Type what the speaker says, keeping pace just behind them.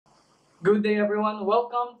Good day everyone,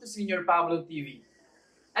 welcome to Senior Pablo TV.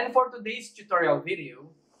 And for today's tutorial video,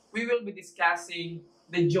 we will be discussing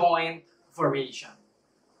the joint variation.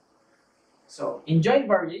 So, in joint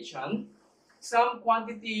variation, some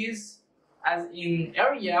quantities as in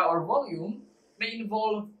area or volume may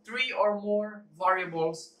involve three or more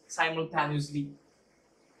variables simultaneously.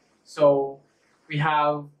 So, we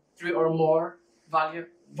have three or more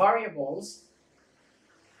variables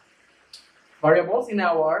in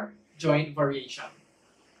our joint variation.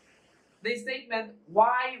 The statement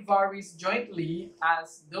y varies jointly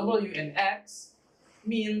as w and x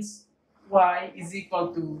means y is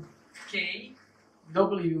equal to k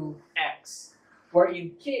wx,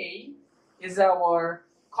 wherein k is our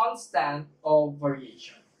constant of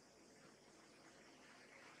variation.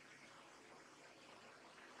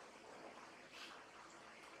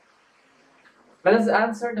 Let us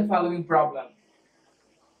answer the following problem.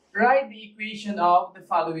 Write the equation of the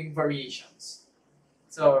following variations.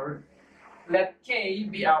 So, let k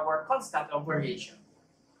be our constant of variation.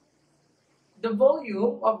 The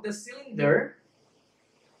volume of the cylinder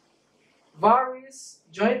varies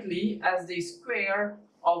jointly as the square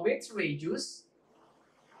of its radius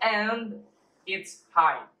and its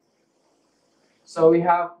height. So we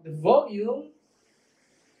have the volume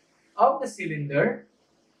of the cylinder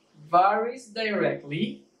varies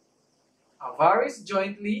jointly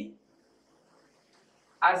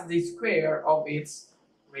as the square of its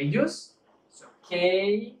radius. So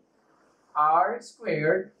k r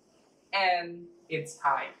squared and its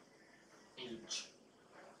height h.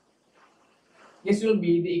 This will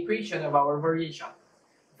be the equation of our variation.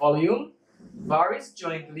 Volume varies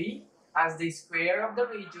jointly as the square of the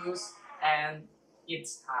radius and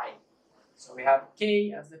its height. So we have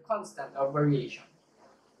k as the constant of variation.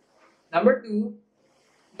 Number 2,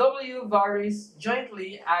 w varies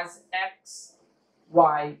jointly as x,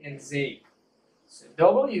 y, and z. So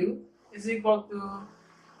w is equal to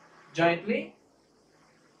jointly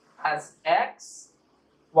as x,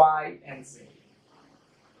 y, and z.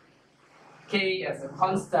 K as a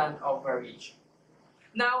constant of variation.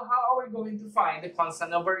 Now, how are we going to find the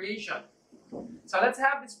constant of variation? So let's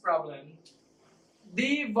have this problem.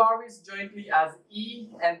 D varies jointly as E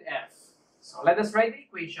and F. So let us write the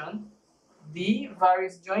equation. D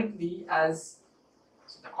varies jointly as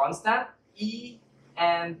the constant E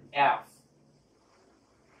and F.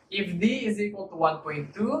 If D is equal to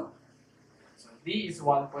 1.2, so D is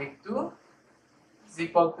 1.2 is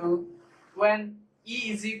equal to when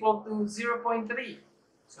E is equal to 0.3.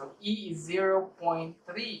 So E is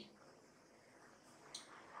 0.3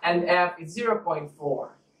 and F is 0.4.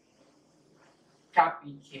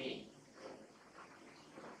 Copy K.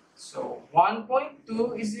 So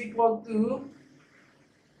 1.2 is equal to,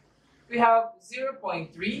 we have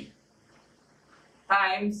 0.3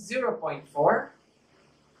 times 0.4.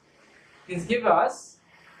 This gives us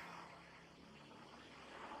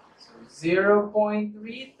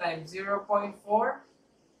 0.3 times 0.4,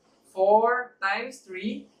 4 times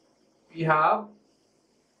 3, we have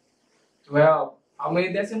 12. How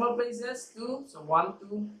many decimal places? 2. So 1,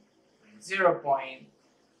 2,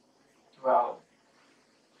 0.12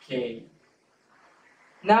 K.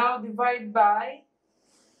 Now divide by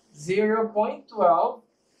 0.12,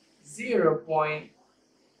 0.12.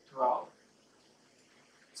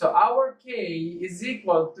 So our K is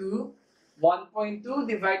equal to 1.2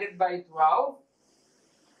 divided by 12.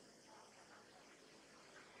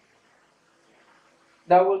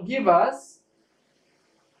 That will give us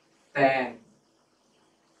 10.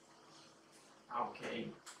 Okay.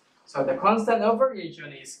 So the constant of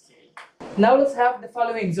variation is K. Now let's have the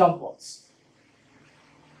following examples.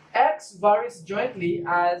 X varies jointly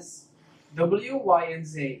as W, Y, and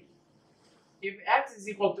Z. If X is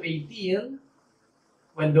equal to 18,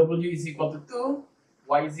 when W is equal to 2,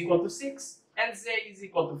 Y is equal to 6, and Z is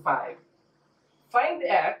equal to 5. Find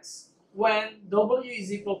X when W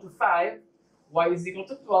is equal to 5, Y is equal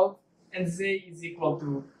to 12, and Z is equal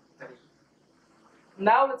to 3.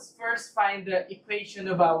 Now let's first find the equation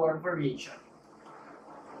of our variation.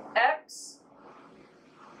 X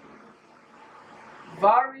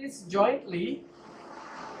varies jointly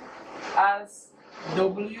as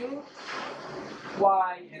W,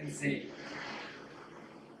 Y, and Z.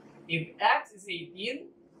 If X is 18,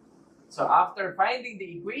 so after finding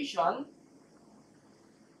the equation,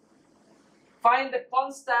 find the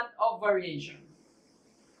constant of variation.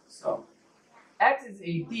 So X is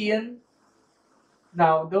 18,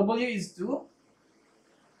 now W is 2,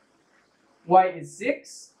 Y is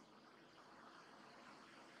 6,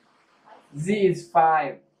 Z is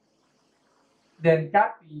 5, then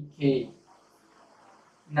copy K.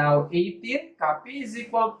 Now 18 copy is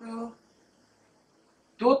equal to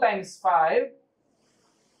 2 times 5,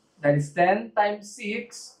 that is 10 times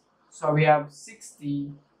 6, so we have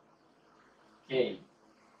 60k.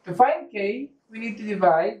 To find k, we need to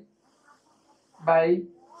divide by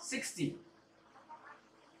 60.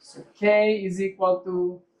 So k is equal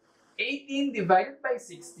to 18 divided by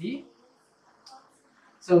 60.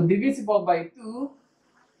 So divisible by 2,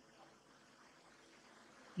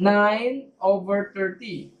 9 over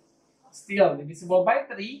 30. Still divisible by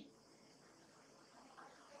 3,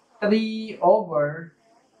 3 over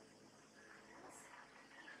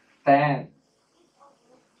 10.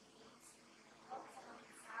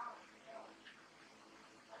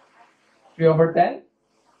 Three over 10.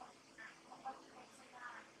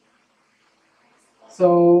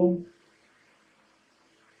 So,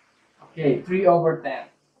 okay, 3 over 10.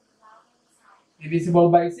 Divisible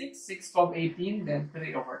by 6, 6, 12, 18, then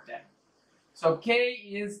 3 over 10. So k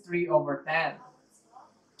is 3 over 10.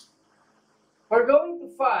 We're going to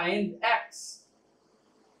find x.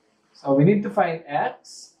 So we need to find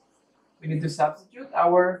x. We need to substitute.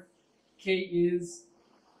 Our k is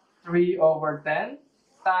 3 over 10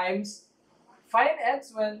 times, find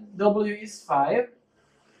x when w is 5,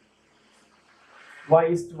 y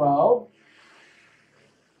is 12,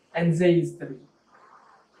 and z is 3. Okay.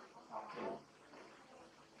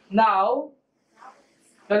 Now,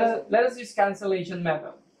 let us use cancellation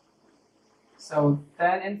method. So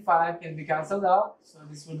 10 and 5 can be cancelled out. So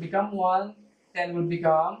this will become 1, 10 will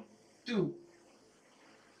become 2.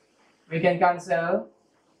 We can cancel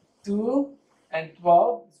 2 and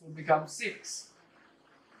 12, this will become 6.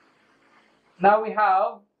 Now we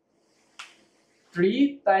have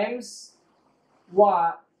 3 times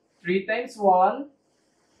 1, 3 times 1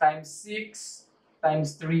 times 6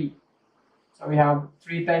 times 3. So we have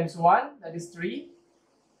 3 times 1, that is 3.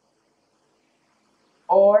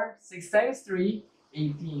 Or 6 times 3,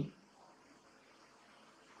 18.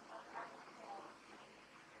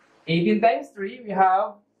 18 times 3, we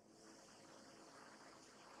have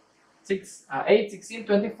 8, 16,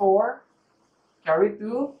 24. Carry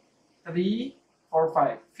 2, 3, 4,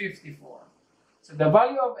 5, 54. So the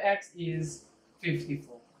value of x is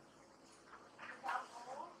 54.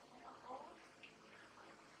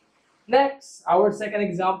 Next, our second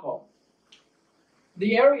example.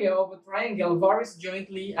 The area of a triangle varies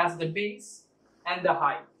jointly as the base and the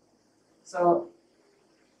height. So,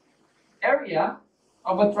 area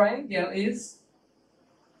of a triangle is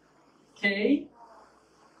k.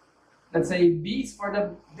 Let's say b is for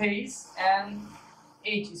the base and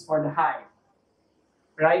h is for the height.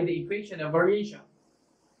 Write the equation of variation.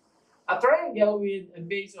 A triangle with a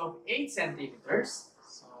base of 8 centimeters.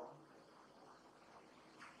 So,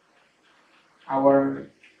 our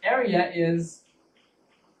area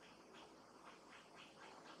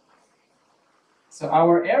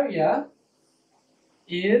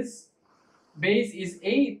is base is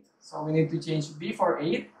 8, so we need to change b for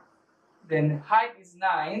 8. Then height is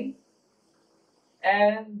 9,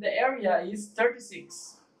 and the area is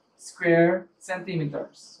 36 square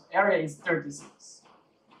centimeters. So area is 36.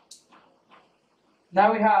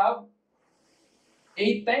 Now we have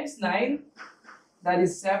 8 times 9, that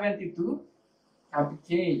is 72. Copy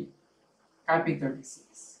k, copy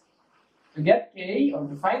 36. To get k, or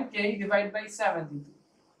to find k, divide by 72.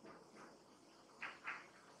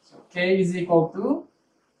 So k is equal to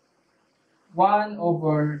 1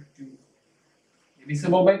 over 2.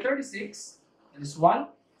 Divisible by 36, that is 1.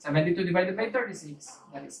 72 divided by 36,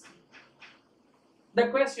 that is 2. The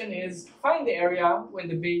question is, find the area when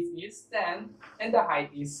the base is 10 and the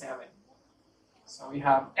height is 7. So we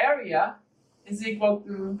have area is equal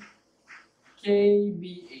to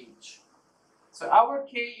kbh. So our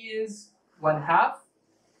k is 1/2.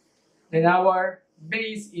 Then our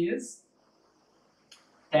base is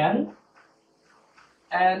 10.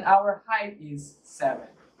 And our height is 7.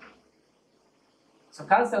 So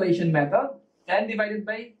cancellation method, 10 divided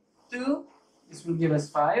by 2, this will give us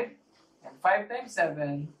 5. And 5 times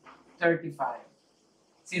 7, 35.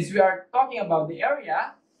 Since we are talking about the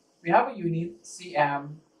area, we have a unit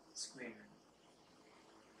cm squared.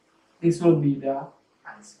 This will be the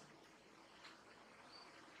answer.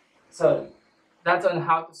 So that's on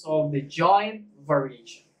how to solve the joint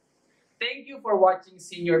variation. Thank you for watching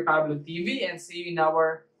Senior Pablo TV, and see you in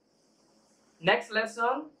our next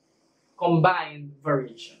lesson, combined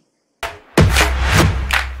variation.